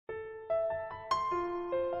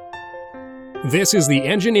This is the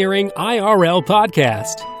Engineering IRL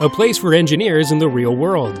Podcast, a place for engineers in the real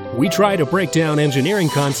world. We try to break down engineering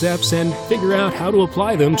concepts and figure out how to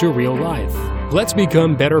apply them to real life. Let's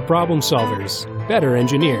become better problem solvers, better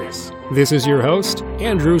engineers. This is your host,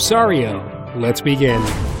 Andrew Sario. Let's begin.